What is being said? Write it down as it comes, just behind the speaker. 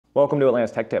Welcome to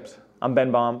Atlantis Tech Tips. I'm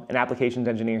Ben Baum, an applications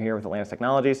engineer here with Atlantis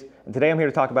Technologies, and today I'm here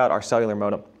to talk about our cellular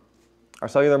modem. Our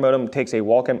cellular modem takes a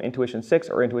Qualcomm Intuition 6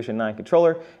 or Intuition 9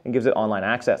 controller and gives it online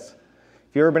access.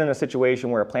 If you've ever been in a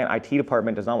situation where a plant IT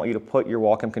department does not want you to put your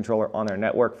Qualcomm controller on their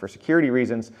network for security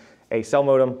reasons, a cell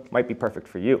modem might be perfect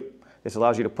for you. This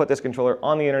allows you to put this controller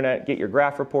on the internet, get your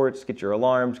graph reports, get your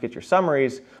alarms, get your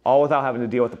summaries, all without having to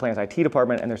deal with the plant's IT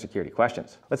department and their security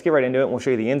questions. Let's get right into it and we'll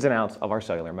show you the ins and outs of our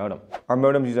cellular modem. Our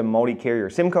modems use a multi-carrier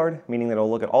SIM card, meaning that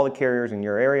it'll look at all the carriers in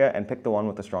your area and pick the one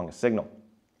with the strongest signal.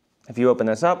 If you open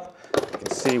this up, you can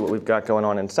see what we've got going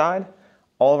on inside.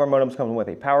 All of our modems come with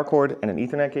a power cord and an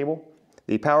Ethernet cable.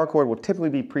 The power cord will typically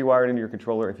be pre-wired into your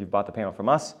controller if you've bought the panel from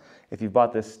us. If you've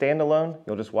bought this standalone,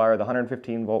 you'll just wire the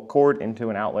 115-volt cord into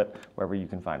an outlet wherever you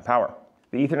can find power.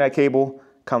 The Ethernet cable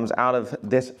comes out of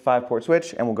this 5-port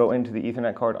switch and will go into the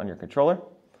Ethernet card on your controller.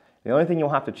 The only thing you'll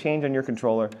have to change on your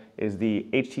controller is the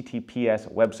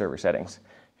HTTPS web server settings.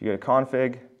 If you go to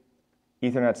Config,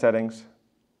 Ethernet settings,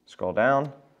 scroll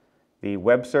down, the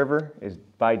web server is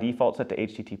by default set to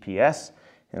HTTPS.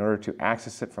 In order to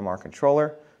access it from our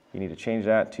controller, you need to change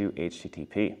that to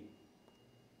HTTP.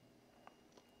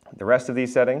 The rest of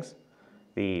these settings,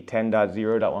 the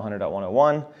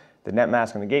 10.0.100.101, the net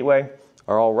mask and the gateway,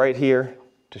 are all right here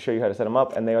to show you how to set them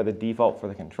up, and they are the default for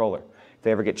the controller. If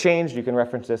they ever get changed, you can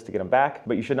reference this to get them back,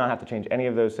 but you should not have to change any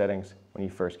of those settings when you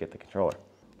first get the controller.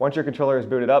 Once your controller is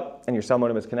booted up and your cell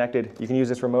modem is connected, you can use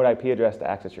this remote IP address to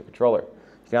access your controller.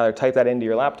 You can either type that into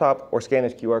your laptop or scan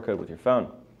this QR code with your phone.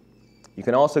 You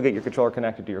can also get your controller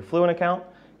connected to your Fluent account.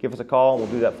 Give us a call and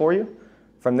we'll do that for you.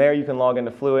 From there, you can log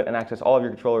into Fluent and access all of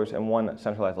your controllers in one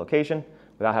centralized location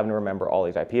without having to remember all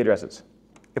these IP addresses.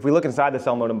 If we look inside the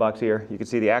cell modem box here, you can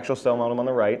see the actual cell modem on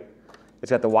the right. It's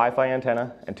got the Wi-Fi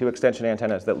antenna and 2 extension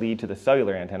antennas that lead to the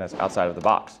cellular antennas outside of the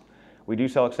box. We do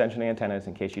sell extension antennas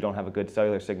in case you don't have a good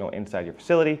cellular signal inside your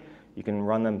facility. You can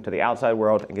run them to the outside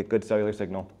world and get good cellular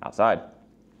signal outside.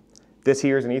 This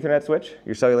here is an Ethernet switch.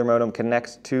 Your cellular modem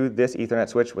connects to this Ethernet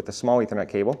switch with the small Ethernet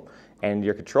cable, and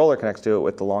your controller connects to it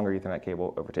with the longer Ethernet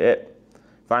cable over to it.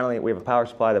 Finally, we have a power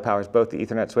supply that powers both the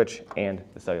Ethernet switch and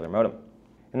the cellular modem.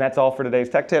 And that's all for today's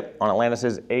tech tip on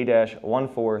Atlantis'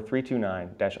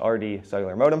 A-14329-RD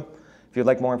cellular modem. If you'd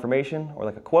like more information or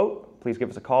like a quote, please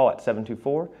give us a call at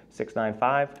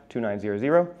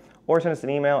 724-695-2900 or send us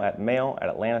an email at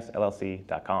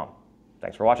mail@atlantisllc.com.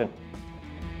 Thanks for watching.